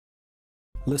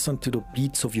Listen to the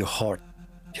beats of your heart.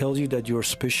 Tells you that you're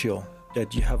special,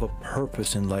 that you have a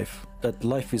purpose in life, that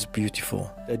life is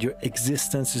beautiful, that your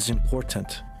existence is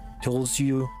important. Tells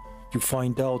you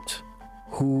find out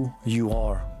who you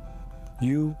are.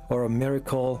 You are a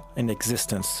miracle in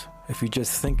existence. If you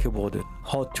just think about it,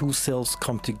 how two cells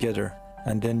come together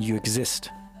and then you exist,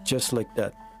 just like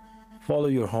that. Follow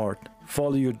your heart,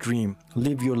 follow your dream,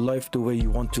 live your life the way you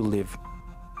want to live.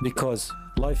 Because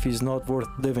life is not worth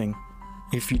living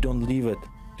if you don't live it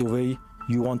the way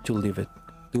you want to live it,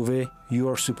 the way you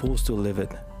are supposed to live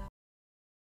it.